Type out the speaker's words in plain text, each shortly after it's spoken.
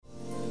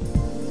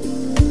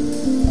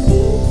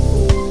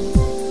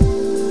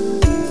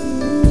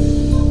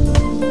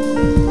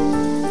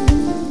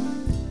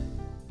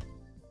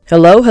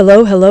Hello,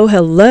 hello, hello,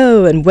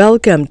 hello, and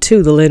welcome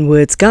to the Lynn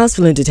Woods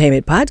Gospel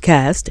Entertainment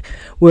Podcast,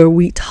 where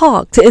we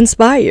talk to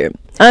inspire.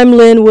 I'm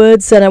Lynn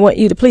Woods, and I want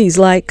you to please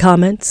like,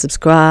 comment,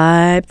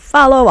 subscribe,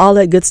 follow, all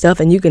that good stuff,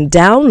 and you can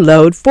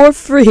download for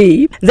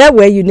free. That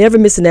way you never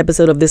miss an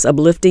episode of this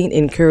uplifting,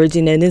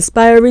 encouraging, and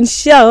inspiring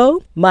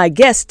show. My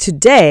guest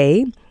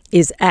today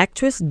is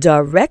actress,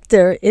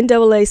 director,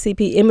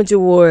 NAACP Image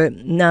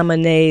Award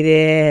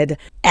nominated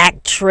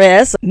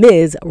actress,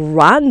 Ms.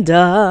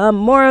 Rhonda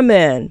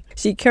Moorman.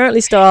 She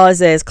currently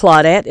stars as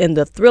Claudette in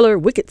the thriller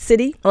Wicked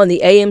City on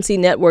the AMC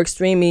Network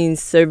streaming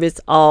service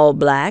All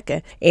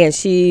Black. And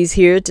she's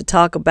here to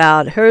talk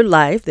about her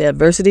life, the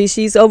adversity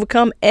she's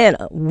overcome, and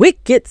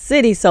Wicked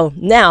City. So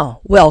now,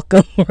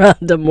 welcome,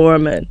 Rhonda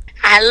Moorman.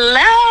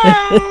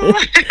 Hello.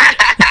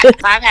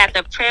 I've had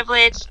the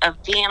privilege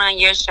of being on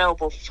your show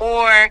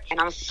before, and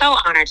I'm so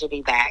honored to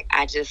be back.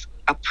 I just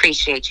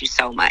appreciate you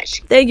so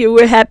much. Thank you.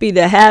 We're happy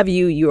to have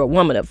you. You're a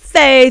woman of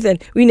faith,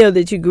 and we know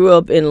that you grew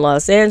up in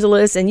Los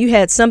Angeles, and you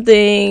had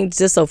something,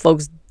 just so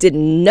folks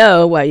didn't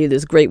know why you're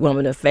this great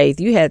woman of faith,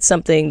 you had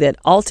something that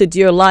altered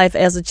your life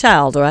as a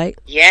child, right?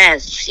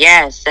 Yes,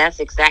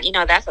 that's exactly,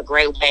 that's a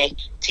great way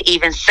to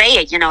even say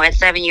it, at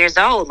 7 years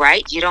old,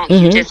 right? You don't,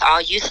 you just,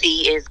 all you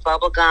see is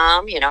bubble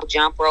gum,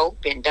 jump rope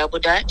and double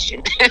dutch,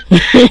 and,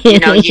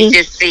 you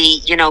just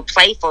see,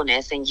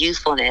 playfulness and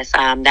youthfulness.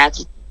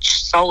 That's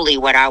solely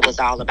what I was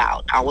all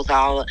about. I was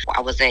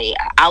a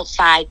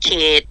outside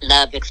kid,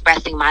 loved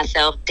expressing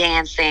myself,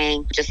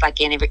 dancing, just like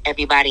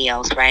everybody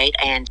else, right?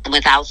 And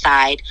was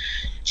outside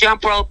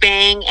jump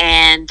roping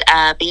and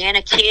being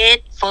a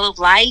kid full of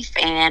life,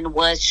 and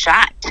was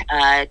shot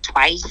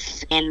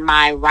twice in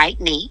my right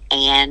knee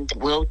and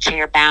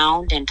wheelchair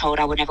bound and told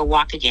I would never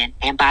walk again.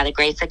 And by the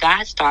grace of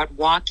God, started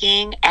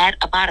walking at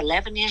about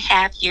 11 and a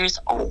half years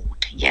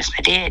old. Yes,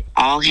 I did.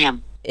 All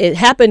him. It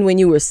happened when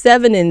you were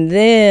 7, and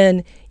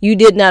then you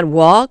did not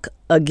walk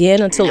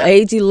again until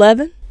age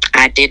 11?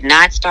 I did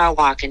not start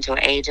walking until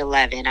age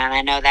 11. And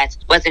I know that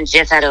wasn't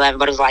just at 11,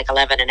 but it was like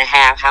 11 and a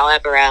half.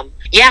 However,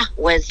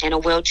 was in a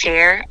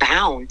wheelchair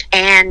bound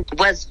and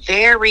was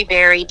very,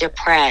 very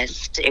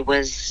depressed. It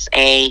was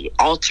a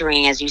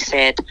altering, as you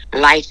said,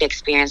 life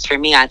experience for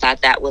me. I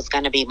thought that was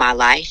going to be my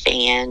life,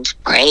 and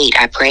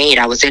I prayed.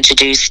 I was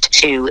introduced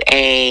to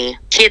a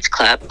kids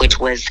club, which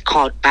was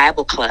called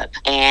Bible Club,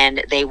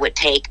 and they would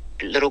take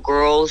little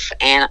girls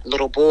and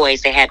little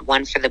boys. They had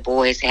one for the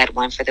boys, they had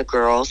one for the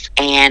girls,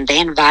 and they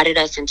invited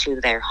us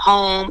into their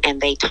home and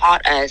they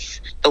taught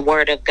us the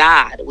Word of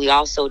God. We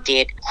also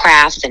did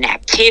crafts and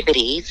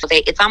activities. So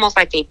it's almost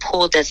like they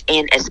pulled us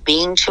in as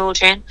being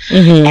children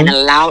and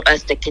allowed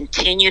us to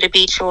continue to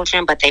be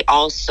children, but they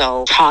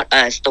also taught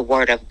us the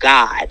Word of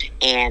God,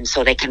 and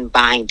so they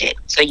combined it.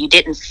 So you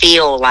didn't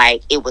feel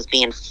like it was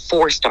being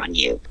forced on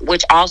you,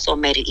 which also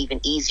made it even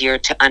easier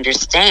to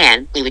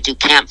understand. We would do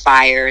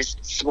campfires,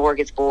 smorgasbords,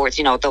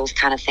 those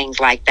kind of things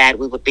like that.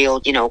 We would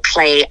build,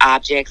 clay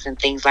objects and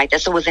things like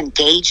that. So it was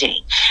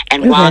engaging.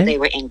 And while they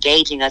were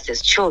engaging us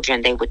as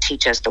children, they would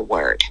teach us the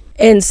Word.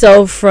 And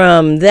so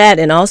from that,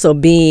 and also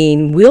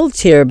being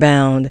wheelchair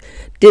bound,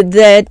 did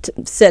that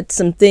set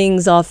some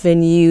things off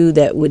in you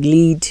that would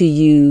lead to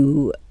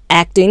you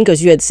acting?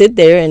 Because you had to sit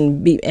there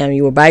and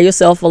you were by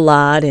yourself a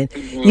lot and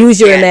use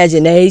your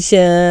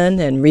imagination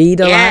and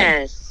read a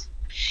lot.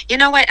 You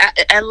know what?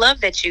 I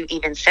love that you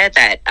even said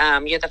that.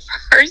 You're the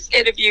first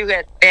interview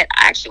that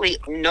actually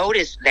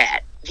noticed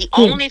that. The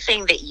only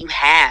thing that you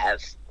have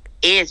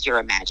is your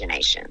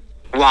imagination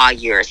while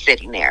you're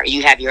sitting there.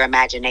 You have your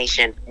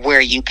imagination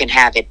where you can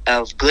have it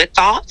of good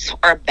thoughts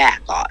or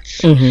bad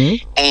thoughts.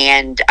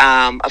 And,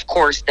 of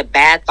course, the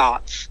bad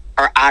thoughts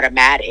are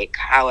automatic.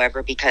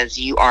 However, because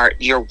you're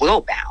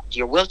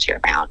wheelchair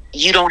bound,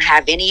 you don't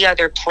have any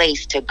other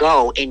place to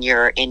go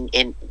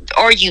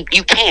or you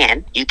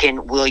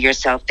can wheel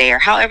yourself there.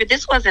 However,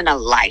 this wasn't a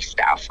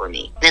lifestyle for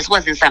me. This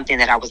wasn't something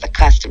that I was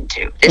accustomed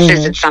to. This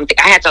isn't something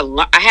I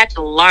had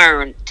to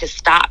learn to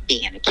stop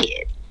being a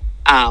kid,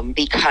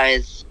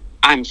 because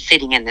I'm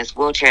sitting in this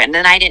wheelchair. And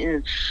then I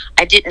didn't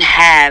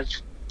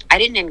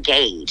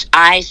engage.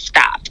 I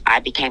stopped. I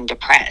became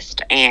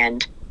depressed,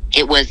 and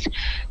it was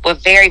a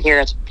very,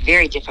 very,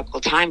 very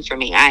difficult time for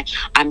me.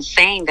 I'm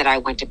saying that I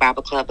went to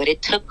Bible Club, but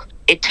it took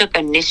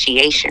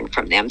initiation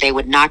from them. They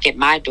would knock at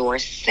my door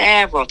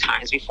several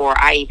times before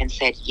I even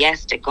said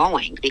yes to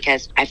going,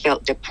 because I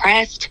felt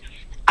depressed.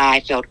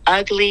 I felt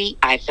ugly.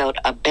 I felt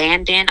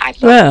abandoned. I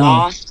felt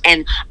lost.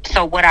 And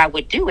so what I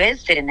would do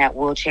is sit in that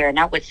wheelchair, and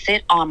I would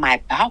sit on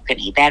my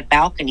balcony. That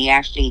balcony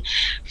actually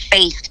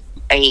faced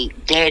a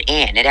dead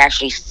end. It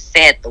actually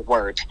said the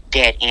word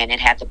dead end. It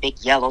had the big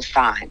yellow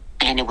sign.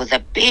 And it was a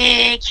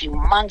big,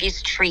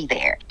 humongous tree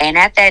there. And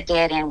at that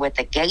dead end where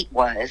the gate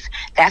was,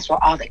 that's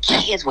where all the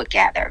kids would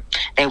gather.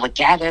 They would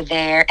gather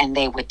there, and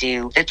they would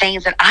do the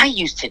things that I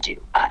used to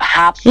do.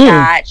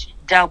 Hopscotch,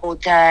 double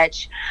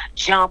dutch,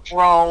 jump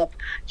rope,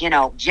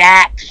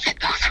 jacks,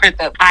 those were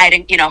the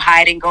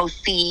hide and go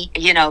seek,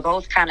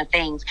 those kind of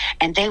things.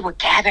 And they would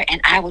gather, and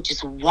I would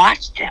just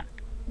watch them.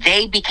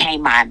 They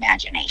became my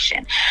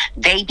imagination.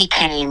 They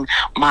became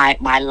my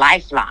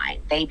lifeline.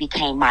 They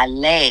became my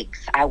legs.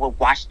 I would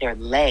watch their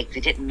legs.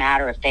 It didn't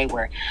matter if they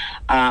were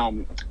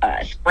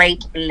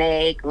straight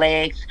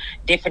legs,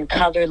 different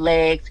color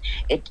legs,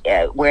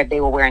 where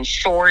they were wearing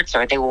shorts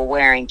or they were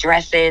wearing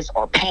dresses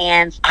or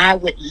pants. I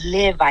would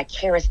live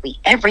vicariously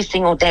every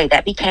single day.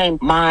 That became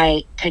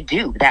my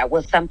to-do. That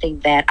was something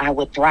that I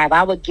would thrive.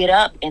 I would get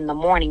up in the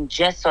morning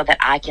just so that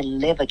I can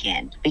live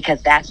again,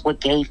 because that's what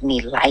gave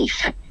me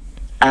life.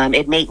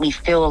 It made me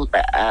feel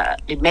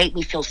it made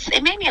me feel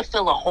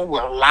a whole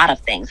lot of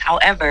things.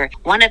 However,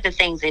 one of the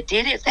things it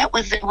did is it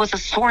was a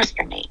source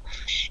for me.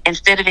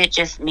 Instead of it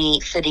just me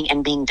sitting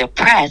and being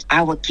depressed,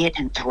 I would get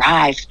and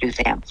thrive through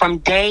them.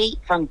 From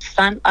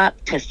sun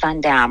up to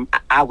sundown,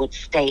 I would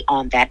stay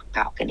on that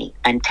balcony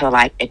until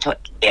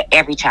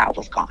every child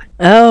was gone.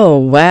 Oh,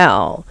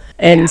 wow.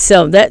 And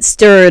so that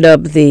stirred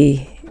up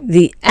the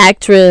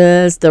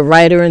actress, the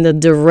writer, and the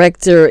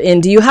director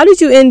into you. How did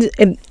you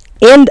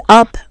end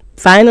up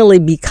finally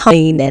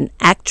becoming an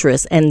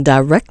actress and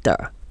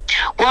director?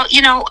 Well,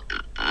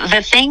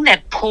 the thing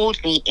that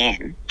pulled me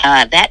in,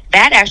 that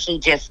actually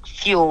just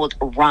fueled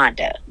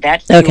Rhonda.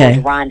 That fueled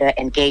Rhonda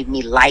and gave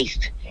me life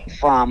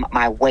from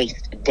my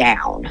waist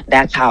down.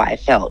 That's how I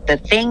felt. The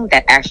thing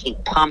that actually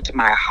pumped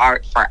my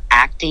heart for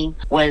acting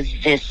was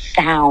this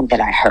sound that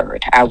I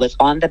heard. I was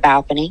on the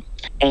balcony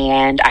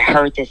and I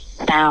heard this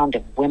sound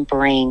of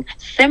whimpering,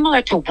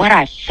 similar to what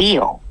I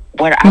feel.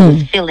 What I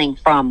was feeling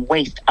from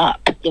waist up.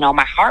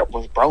 My heart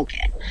was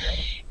broken.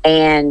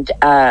 And,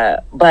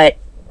 but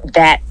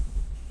that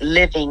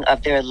living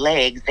of their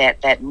legs,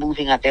 that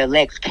moving of their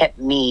legs kept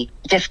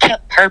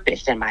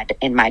purpose in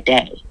my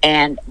day.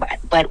 And,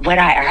 but what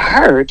I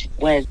heard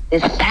was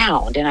this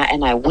sound,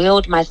 and I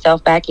wheeled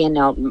myself back in.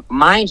 Now,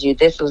 mind you,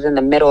 this was in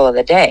the middle of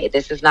the day.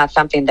 This is not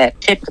something that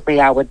typically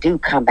I would do,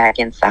 come back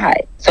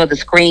inside. So the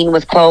screen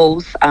was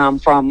closed,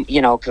 from,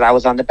 because I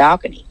was on the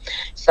balcony.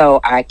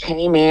 So I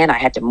came in, I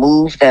had to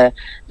move the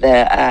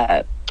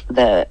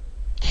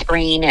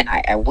screen, and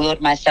I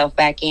wheeled myself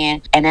back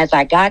in. And as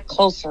I got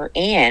closer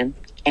in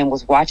and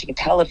was watching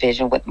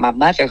television with my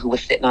mother, who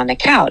was sitting on the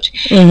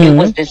couch, it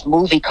was this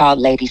movie called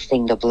Ladies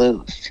Sing the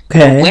Blues.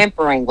 The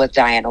whimpering was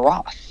Diana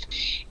Ross.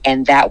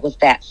 And that was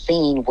that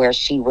scene where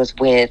she was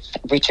with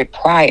Richard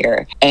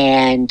Pryor.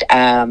 And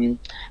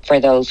for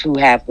those who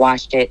have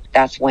watched it,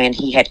 that's when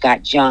he had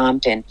got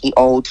jumped and he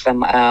owed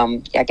some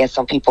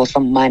people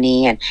some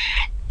money. And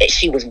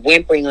she was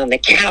whimpering on the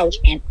couch,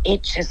 and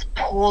it just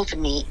pulled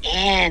me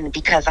in,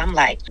 because I'm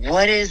like,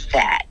 what is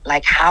that?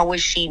 Like, how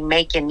is she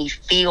making me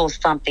feel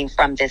something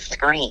from this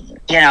screen?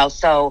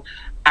 So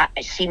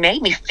she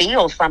made me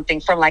feel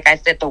something from, like I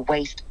said, the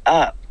waist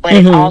up. But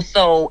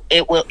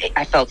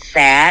I felt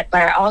sad,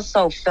 but I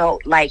also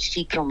felt like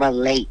she can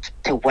relate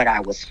to what I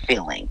was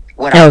feeling,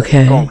 what I was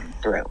going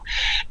through.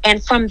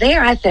 And from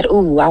there, I said,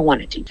 ooh, I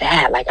want to do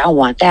that. Like, I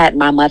want that.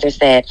 My mother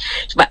said,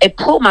 it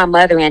pulled my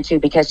mother into,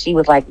 because she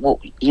was like,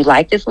 well, you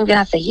like this movie?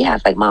 And I said, yeah. I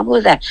was like, Mom, who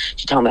is that?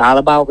 She told me all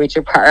about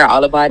Richard Pryor,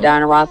 all about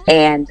Diana Ross.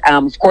 And,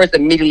 of course,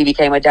 immediately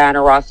became a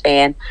Diana Ross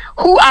fan,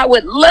 who I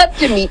would love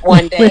to meet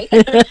one day.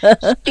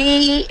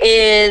 She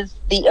is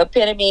the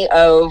epitome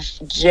of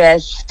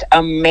just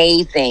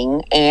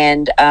amazing.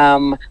 And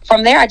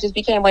from there, I just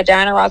became a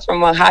Diana Ross, from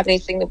Mahogany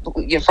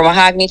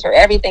to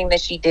everything that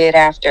she did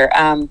after.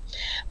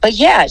 But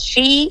yeah,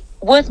 she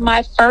was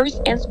my first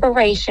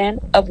inspiration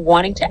of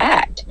wanting to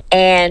act.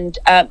 And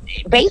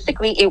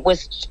basically,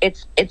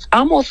 it's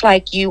almost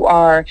like you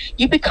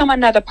become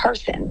another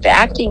person. The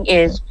acting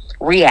is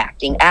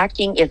reacting.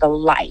 Acting is a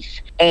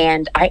life.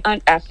 And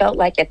I felt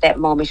like at that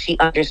moment she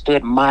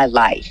understood my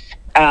life.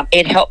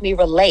 It helped me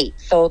relate.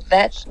 So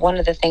that's one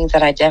of the things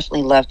that I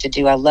definitely love to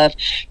do. I love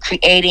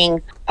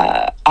creating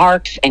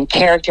arcs and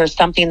characters,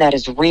 something that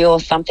is real,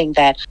 something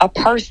that a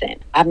person.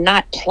 I'm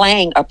not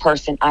playing a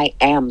person, I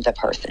am the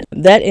person.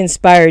 That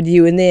inspired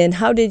you. And then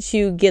how did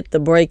you get the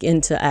break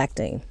into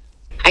acting?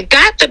 I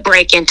got the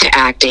break into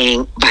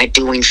acting by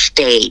doing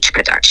stage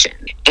production,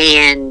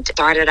 and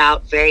started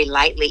out very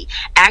lightly.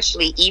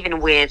 Actually, even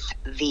with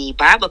the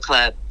Bible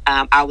Club,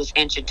 I was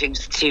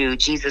introduced to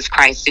Jesus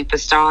Christ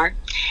Superstar,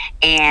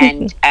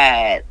 and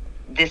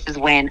this is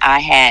when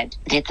I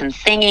did some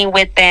singing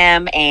with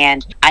them,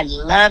 and I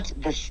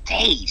loved the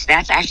stage.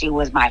 That actually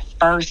was my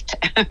first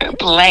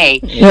play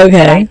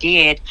that I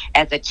did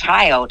as a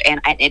child,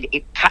 and I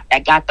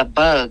got the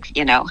bug,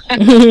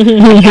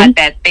 I got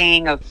that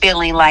thing of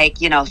feeling like,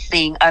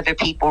 seeing other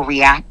people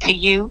react to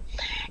you.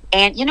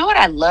 And you know what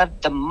I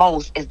loved the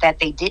most is that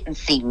they didn't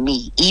see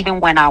me. Even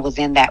when I was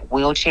in that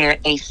wheelchair,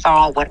 they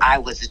saw what I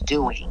was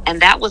doing.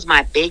 And that was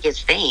my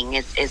biggest thing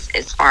is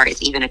as far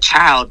as even a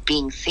child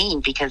being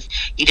seen, because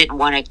you didn't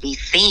want to be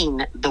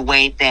seen the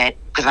way that,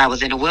 because I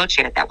was in a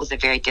wheelchair, that was a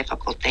very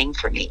difficult thing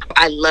for me.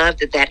 I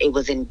loved that it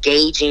was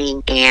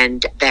engaging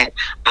and that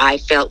I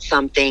felt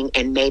something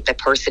and made the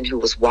person who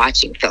was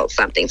watching felt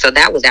something. So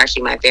that was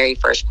actually my very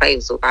first play,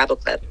 was the Bible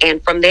Club.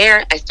 And from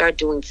there, I started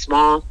doing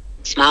small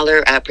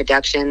smaller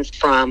productions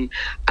from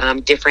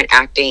different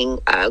acting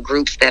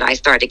groups that I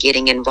started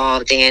getting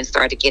involved in,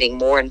 started getting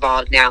more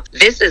involved. Now,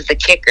 this is the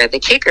kicker. The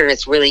kicker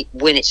is really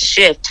when it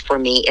shifts for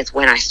me is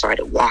when I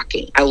started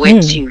walking. I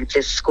went to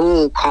this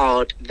school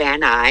called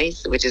Van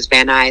Nuys, which is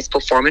Van Nuys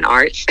Performing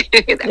Arts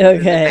that was in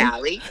the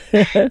Valley.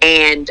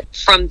 And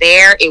from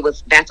there,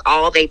 that's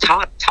all they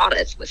taught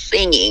us was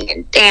singing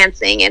and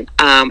dancing and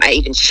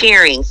even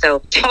cheering. So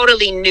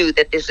totally knew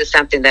that this is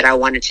something that I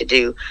wanted to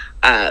do,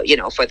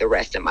 for the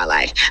rest of my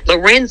life.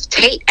 Lorenz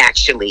Tate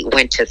actually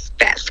went to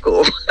that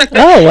school.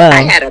 Oh, wow.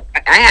 I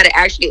had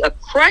actually a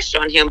crush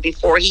on him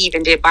before he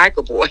even did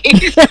Biker Boys.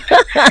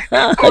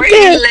 Before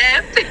he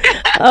left.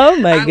 Oh,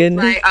 my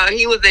goodness.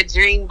 He was a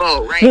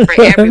dreamboat, right,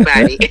 for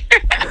everybody.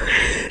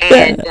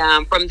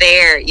 And from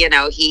there,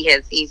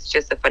 he's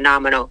just a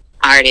phenomenal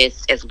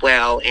artist as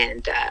well,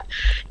 and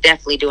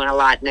definitely doing a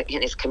lot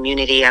in his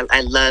community.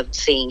 I loved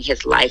seeing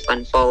his life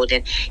unfold,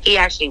 and he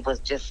actually was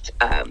just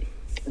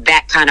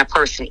that kind of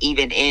person,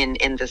 even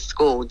in the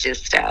school,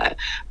 just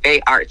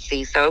very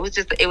artsy. So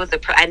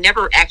I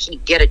never actually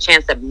get a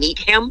chance to meet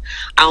him.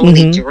 I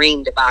only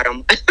dreamed about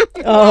him.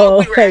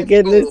 Oh, my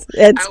goodness.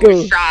 At school. I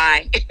was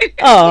shy.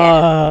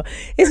 Oh,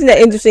 isn't that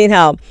interesting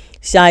how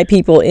shy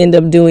people end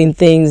up doing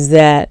things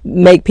that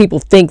make people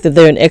think that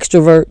they're an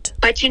extrovert?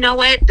 But you know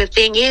what? The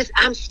thing is,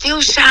 I'm still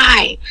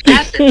shy.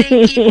 That's the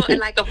thing. People,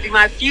 like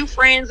my few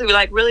friends who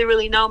really,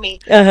 really know me,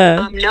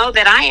 know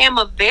that I am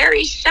a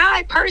very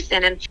shy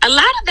person. And a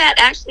lot of that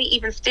actually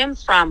even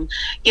stems from,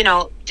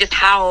 just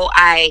how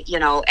I,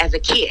 as a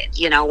kid,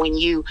 when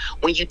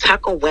you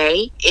tuck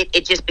away,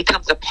 it just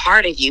becomes a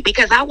part of you,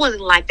 because I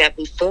wasn't like that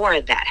before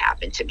that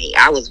happened to me.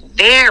 I was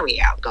very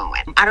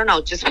outgoing. I don't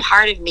know, just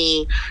part of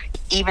me,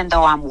 even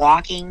though I'm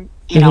walking,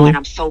 and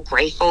I'm so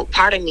grateful,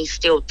 part of me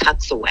still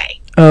tucks away.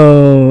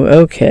 Oh,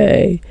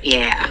 okay.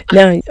 Yeah.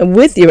 Now,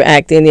 with your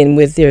acting and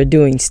with your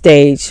doing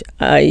stage,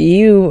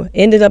 you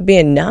ended up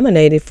being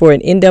nominated for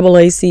an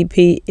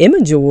NAACP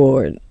Image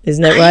Award.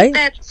 Isn't that right?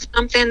 That's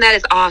something that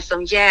is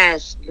awesome.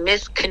 Yes.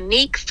 Miss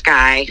Kanique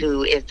Sky,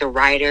 who is the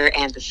writer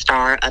and the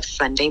star of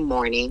Sunday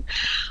Morning,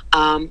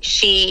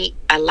 she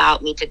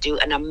allowed me to do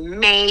an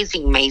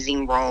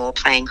amazing role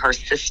playing her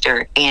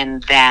sister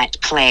in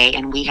that play.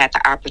 And we had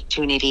the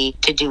opportunity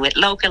to do it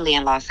locally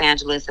in Los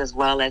Angeles as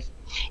well as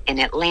in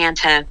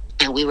Atlanta,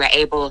 and we were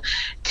able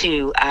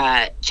to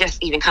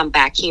just even come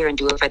back here and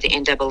do it for the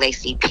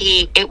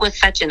NAACP. It was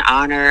such an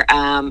honor.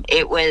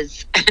 It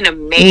was an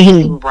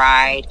amazing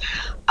ride,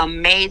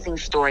 amazing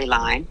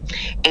storyline,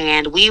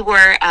 and we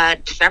were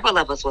several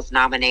of us was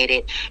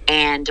nominated,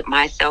 and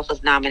myself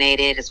was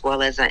nominated, as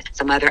well as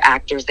some other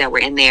actors that were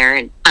in there,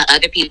 and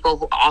other people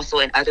who also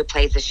in other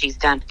plays that she's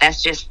done.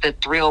 That's just the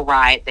thrill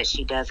ride that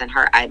she does in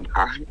her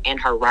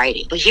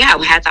writing. But yeah,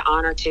 we had the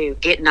honor to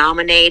get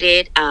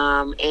nominated,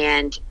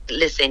 and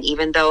listen,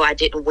 even though I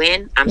didn't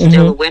win, I'm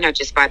still a winner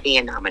just by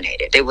being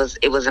nominated. It was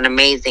an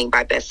amazing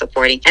by Best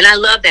Supporting, and I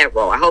love that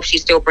role. I hope she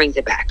still brings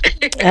it back.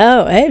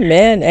 Oh,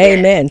 amen,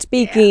 amen.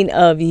 Speaking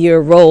of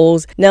your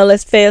roles, now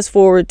let's fast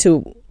forward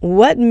to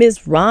what Miss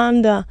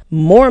Rhonda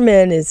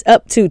Mormon is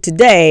up to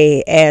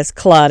today as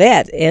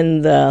Claudette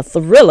in the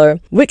thriller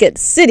Wicked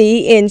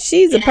City. And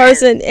she's a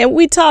person, and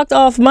we talked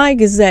off mic,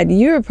 is that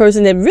you're a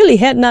person that really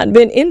had not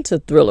been into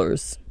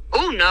thrillers.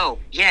 Oh, no.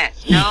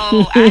 Yes.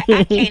 No, I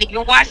can't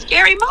even watch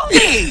scary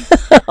movies.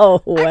 Oh,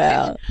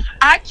 wow.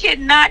 I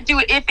cannot do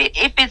it.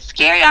 If it's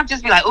scary, I'll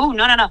just be like, oh,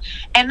 no.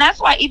 And that's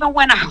why even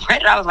when I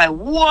read it, I was like,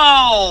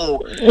 whoa,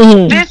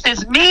 this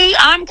is me.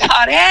 I'm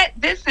Claudette.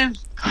 This is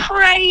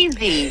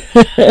crazy.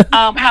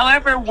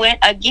 However,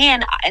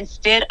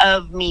 instead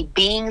of me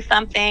being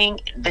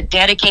something, the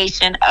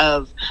dedication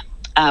of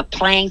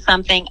playing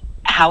something,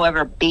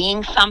 however,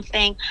 being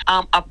something,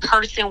 a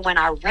person, when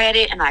I read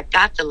it and I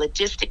got the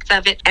logistics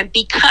of it, and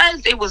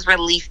because it was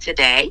released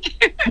today,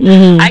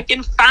 I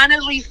can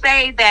finally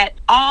say that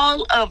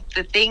all of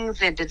the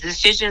things and the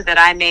decisions that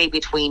I made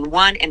between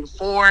 1 and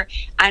 4,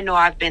 I know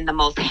I've been the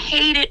most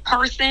hated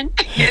person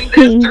in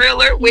this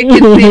thriller,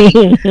 Wicked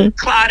City,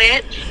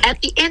 Claudette.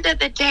 At the end of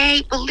the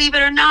day, believe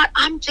it or not,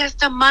 I'm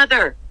just a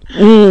mother.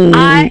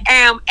 I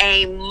am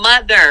a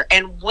mother,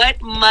 and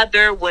what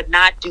mother would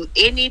not do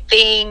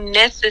anything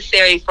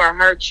necessary for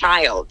her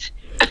child?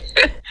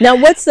 Now,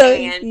 what's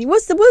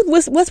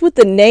with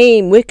the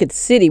name Wicked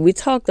City? We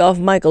talked off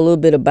mic a little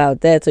bit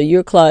about that. So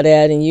you're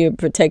Claudette, and you're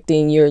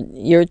protecting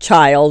your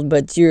child,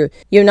 but you're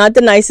not the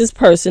nicest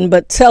person.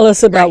 But tell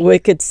us about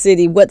Wicked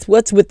City. What's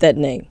with that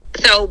name?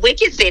 So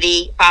Wicked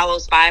City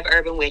follows 5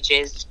 urban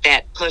witches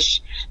that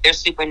push their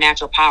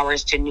supernatural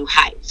powers to new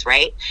heights,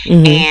 right?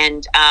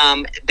 And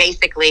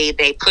basically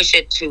they push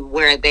it to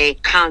where they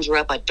conjure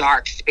up a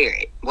dark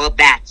spirit. Well,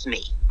 that's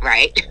me,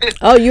 right?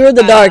 Oh, you're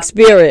the dark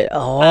spirit.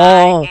 Oh,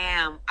 I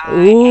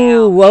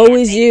am. Woe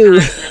is you.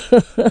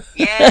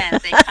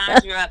 Yes, they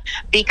conjure up,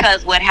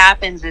 because what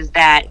happens is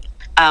that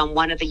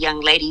one of the young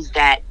ladies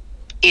that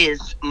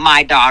is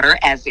my daughter,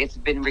 as it's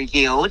been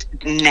revealed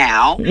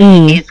now,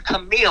 is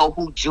Camille,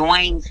 who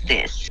joins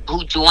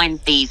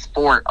these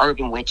 4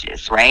 urban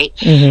witches, right?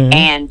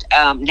 And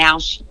now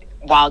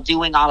while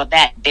doing all of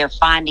that, they're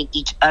finding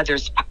each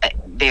other's,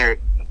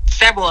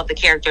 several of the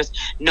characters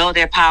know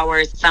their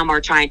powers. Some are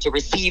trying to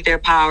receive their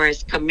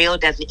powers. Camille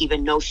doesn't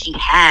even know she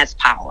has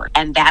power.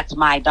 And that's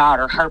my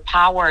daughter. Her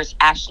powers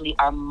actually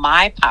are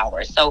my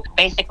powers. So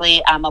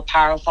basically, I'm a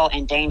powerful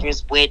and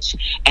dangerous witch,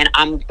 and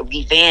I'm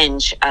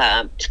revenge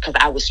because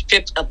I was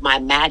stripped of my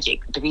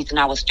magic. The reason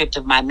I was stripped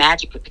of my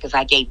magic was because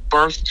I gave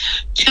birth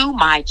to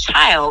my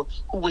child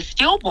who was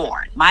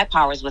stillborn. My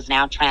powers was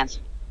now transferred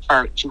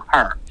to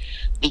her,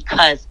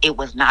 because it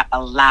was not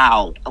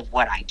allowed of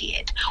what I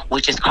did,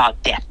 which is called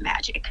death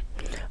magic.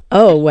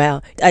 Oh,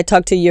 wow. I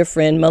talked to your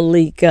friend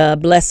Malika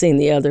Blessing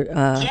the other.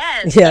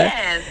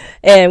 Yes.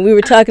 And we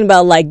were talking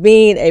about like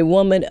being a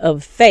woman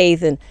of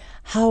faith, and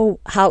how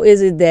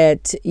is it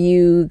that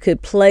you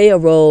could play a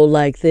role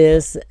like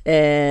this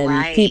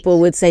and people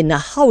would say, now,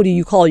 how do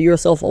you call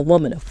yourself a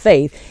woman of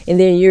faith? And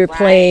then you're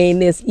playing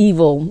this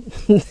evil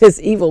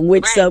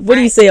witch stuff. What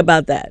do you say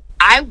about that?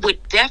 I would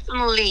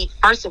definitely,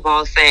 first of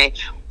all, say,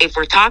 if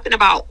we're talking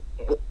about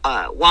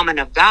woman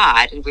of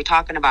God, and we're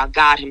talking about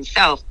God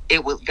himself,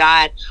 it was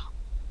God,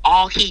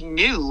 all he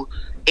knew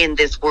in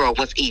this world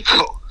was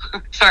evil.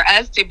 For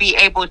us to be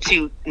able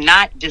to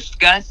not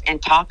discuss and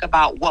talk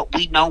about what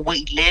we know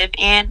we live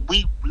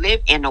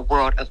in a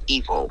world of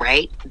evil,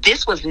 right?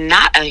 This was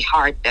not a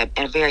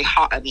very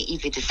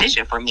easy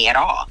decision for me at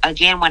all.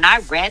 Again, when I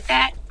read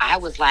that, I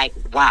was like,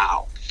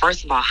 wow.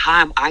 First of all,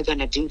 how am I going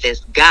to do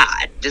this?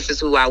 God, this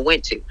is who I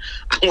went to.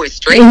 I went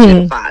straight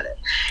to the Father.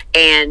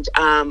 And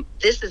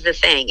this is the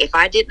thing. If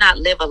I did not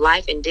live a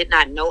life and did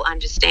not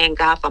understand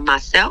God for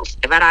myself,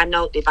 if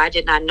I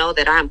did not know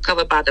that I am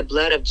covered by the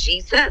blood of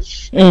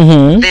Jesus,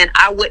 then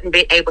I wouldn't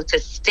be able to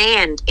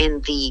stand in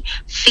the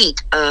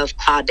feet of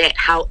Claudette.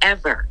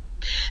 However,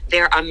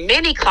 there are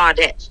many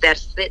Claudettes that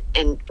sit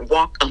and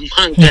walk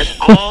among us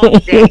all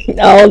day.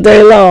 All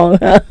day long.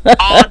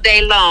 All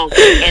day long.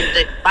 And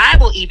the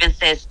Bible even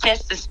says,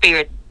 test the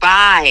spirit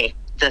by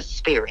the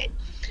Spirit.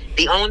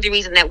 The only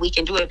reason that we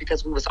can do it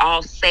because we was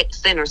all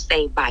sinners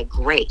saved by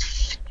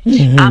grace.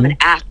 I'm an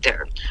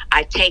actor.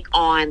 I take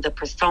on the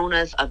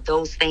personas of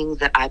those things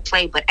that I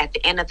play. But at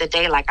the end of the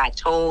day, like I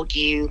told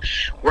you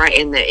right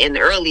in the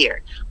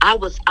earlier,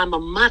 I'm a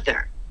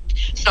mother.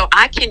 So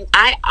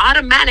I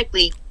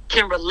automatically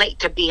can relate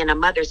to being a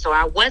mother. So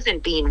I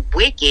wasn't being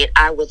wicked.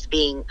 I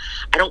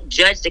don't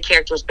judge the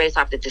characters based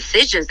off the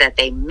decisions that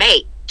they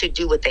make to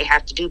do what they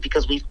have to do,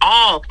 because we've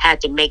all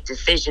had to make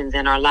decisions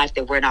in our life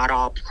that we're not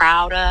all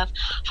proud of.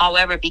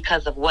 However,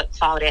 because of what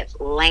Claudette's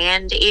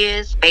land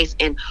is based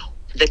in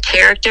the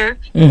character,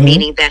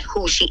 meaning that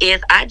who she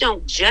is, I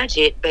don't judge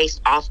it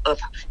based off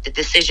of the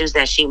decisions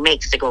that she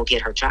makes to go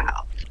get her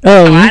child.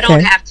 Oh, so okay.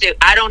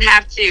 I don't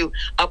have to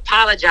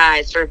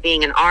apologize for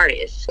being an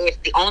artist.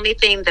 If the only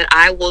thing that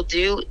I will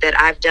do, that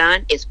I've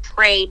done, is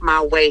prayed my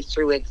way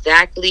through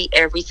exactly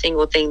every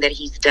single thing that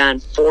he's done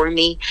for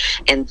me.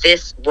 And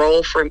this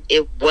role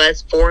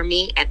was for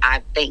me, and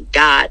I thank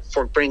God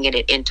for bringing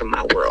it into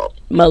my world.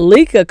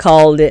 Malika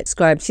called it,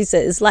 she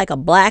said, it's like a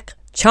Black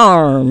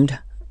Charmed.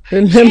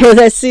 Remember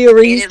that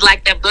series? It is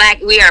like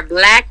we are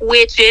black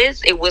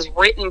witches. It was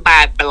written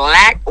by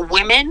black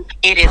women.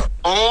 It is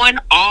on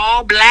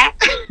all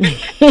black.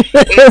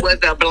 It was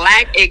a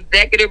black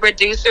executive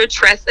producer,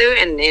 Tressa,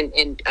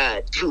 and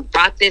who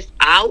brought this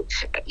out,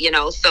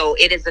 so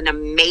it is an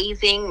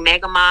amazing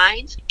mega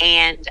mind.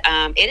 And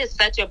it is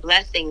such a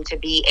blessing to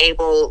be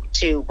able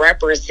to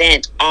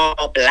represent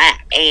all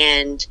black.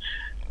 And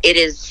it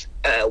is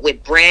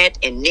with Brett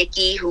and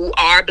Nikki, who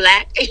are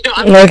black.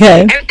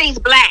 Okay. Everything's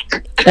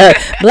black.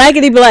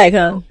 Blackity black,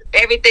 huh?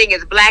 Everything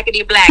is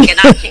blackity black, and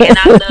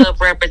I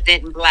love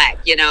representing black.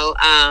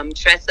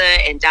 Tressa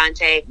and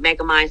Dante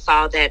Megamind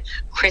saw that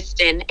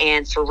Kristen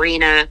and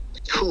Serena,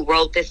 who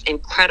wrote this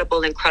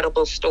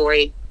incredible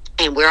story.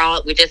 And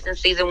we're just in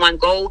season 1.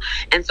 Go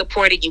and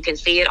support it. You can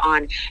see it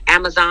on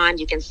Amazon.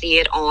 You can see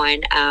it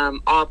on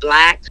All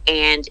Black,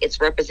 and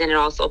it's represented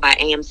also by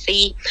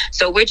AMC.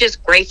 So we're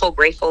just grateful.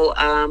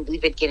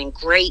 We've been getting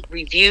great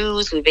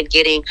reviews. We've been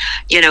getting,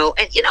 a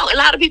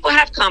lot of people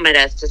have come at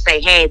us to say,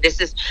 hey, this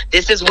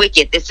is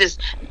wicked. This is,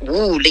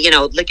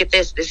 look at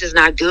this. This is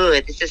not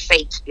good. This is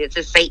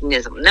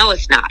Satanism. No,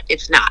 it's not.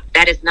 It's not.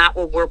 That is not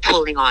what we're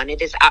pulling on.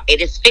 It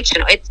is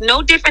fictional. It's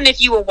no different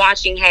if you were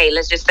watching, hey,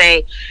 let's just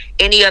say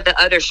any of the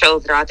other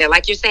shows that are out there,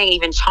 like you're saying,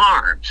 even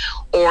Charm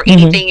or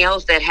anything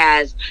else that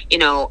has,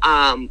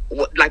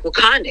 like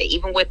Wakanda,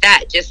 even with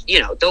that, just,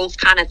 those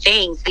kind of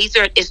things.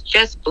 It's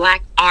just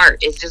black art.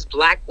 It's just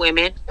black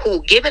women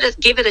who give it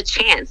a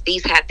chance.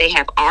 They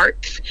have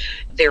arts.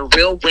 They're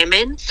real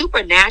women.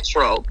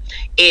 Supernatural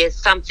is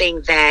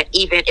something that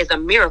even is a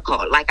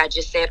miracle. Like I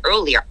just said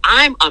earlier,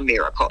 I'm a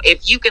miracle.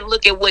 If you can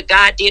look at what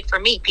God did for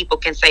me, people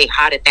can say,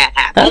 how did that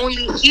happen?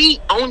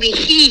 Only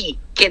he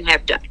can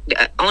have done,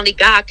 only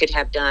God could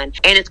have done,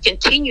 and it's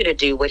continue to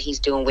do what he's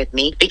doing with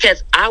me,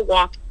 because I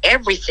walk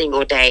every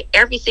single day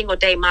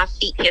my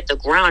feet hit the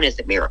ground is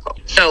a miracle.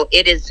 So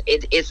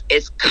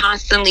it's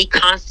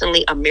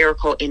constantly a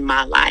miracle in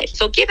my life.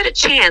 So give it a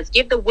chance,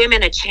 give the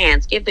women a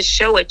chance, give the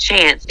show a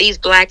chance. These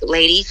Black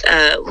ladies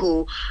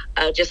who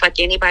just like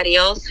anybody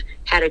else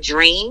had a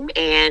dream,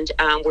 and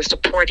we're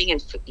supporting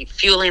and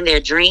fueling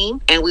their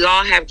dream. And we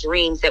all have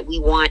dreams that we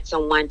want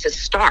someone to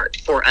start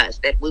for us,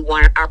 that we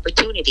want an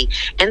opportunity.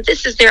 And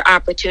this is their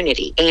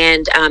opportunity.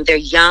 And they're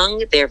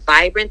young, they're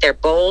vibrant, they're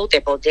bold,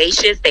 they're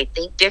bodacious, they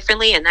think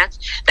differently. And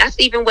that's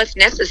even what's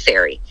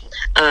necessary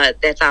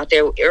that's out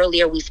there.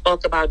 Earlier, we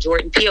spoke about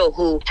Jordan Peele,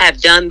 who have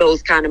done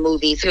those kind of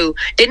movies, who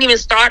didn't even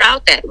start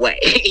out that way,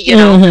 you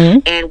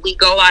know, and we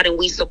go out and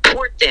we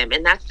support them.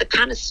 And that's the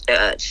kind of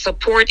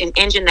support and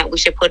engine that we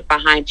should put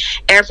behind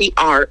every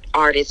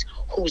artist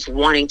who's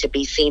wanting to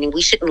be seen. And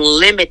we shouldn't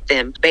limit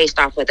them based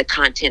off of the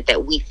content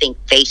that we think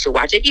they should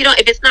watch. If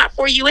it's not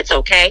for you, it's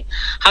okay.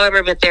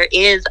 However, but there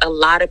is a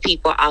lot of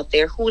people out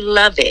there who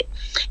love it,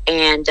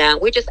 and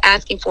we're just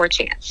asking for a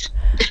chance.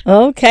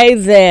 Okay,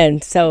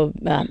 then. So,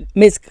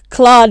 Miss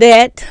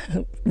Claudette,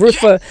 Yes.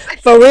 for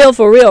real,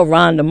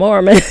 Rhonda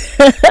Mormon.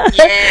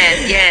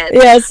 Yes.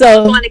 Yeah,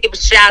 so I want to give a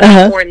shout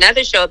out for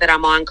another show that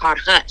I'm on called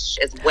Hush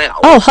as well.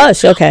 Oh,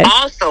 Hush, okay.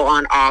 Also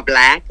on All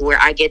Black, where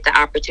I get the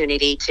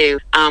opportunity to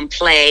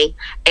play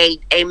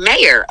a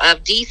mayor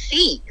of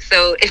DC.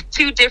 So it's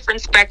two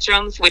different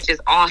spectrums, which is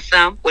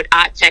awesome, with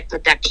Odd Tech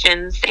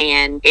Productions,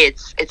 and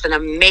it's an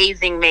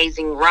amazing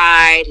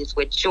ride. It's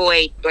with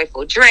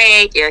Joyful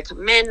Drake, Erica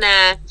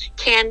Mena,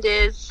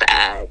 Candace,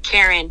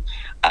 Karen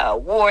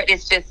Ward.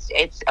 It's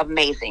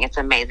amazing. It's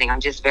amazing. I'm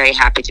just very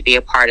happy to be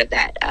a part of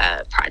that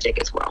project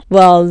as well.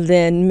 Well,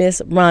 then,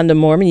 Miss Rhonda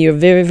Mormon, you're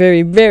very,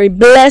 very, very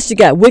blessed. You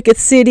got Wicked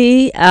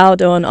City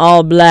out on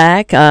All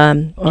Black.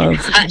 And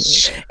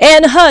Hush.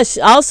 And Hush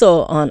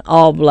also on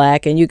All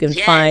Black, and you can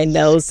find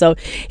those. So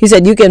you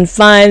said you can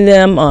find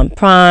them on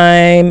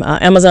Prime,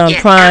 Amazon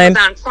Prime.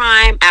 Amazon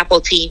Prime,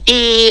 Apple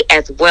TV,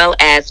 as well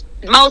as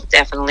most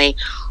definitely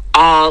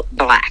All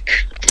Black.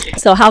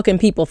 So how can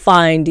people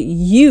find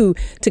you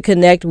to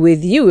connect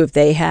with you if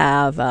they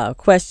have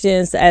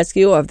questions to ask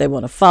you, or if they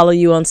want to follow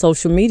you on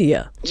social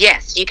media?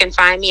 Yes, you can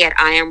find me at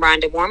I Am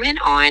Rhonda Mormon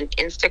on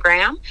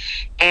Instagram,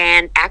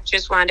 and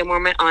Actress Rhonda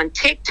Mormon on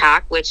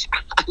TikTok, which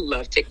I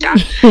love TikTok,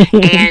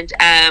 and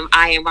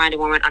I Am Rhonda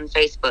Mormon on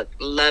Facebook.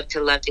 Love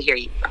to hear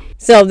you from.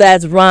 So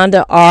that's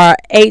Rhonda,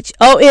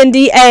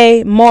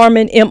 RHONDA,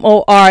 Mormon,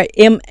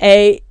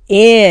 MORMAN.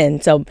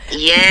 So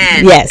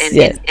yes,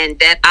 and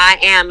that I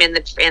am in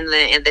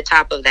the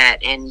top of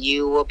that, and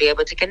you will be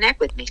able to connect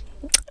with me.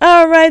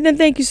 All right, then.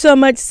 Thank you so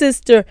much,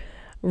 Sister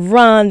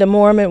Rhonda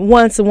Mormon,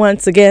 once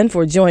again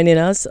for joining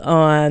us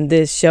on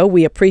this show.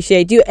 We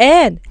appreciate you,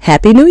 and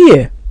Happy New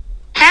Year.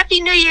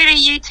 Happy New Year to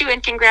you too,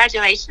 and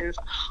congratulations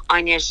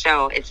on your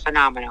show. It's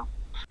phenomenal.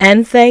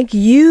 And thank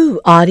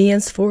you,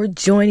 audience, for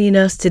joining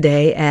us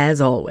today, as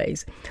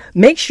always.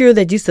 Make sure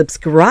that you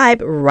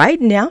subscribe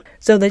right now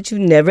so that you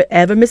never,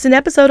 ever miss an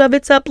episode of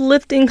its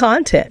uplifting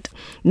content.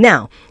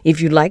 Now, if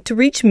you'd like to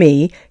reach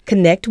me,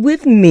 connect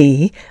with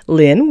me,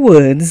 Lynn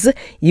Woods.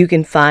 You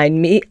can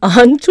find me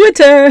on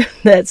Twitter.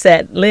 That's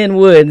at Lynn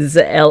Woods,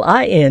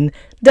 LINWOODS,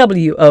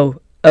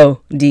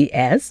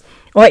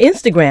 or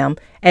Instagram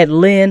at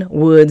Lynn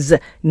Woods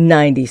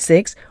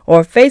 96,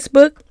 or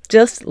Facebook,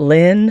 just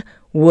Lynn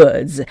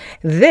Woods.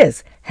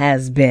 This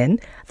has been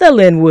the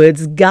Lynn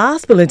Woods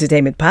Gospel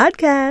Entertainment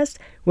Podcast,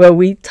 where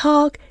we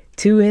talk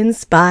to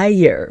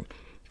inspire.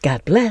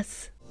 God bless.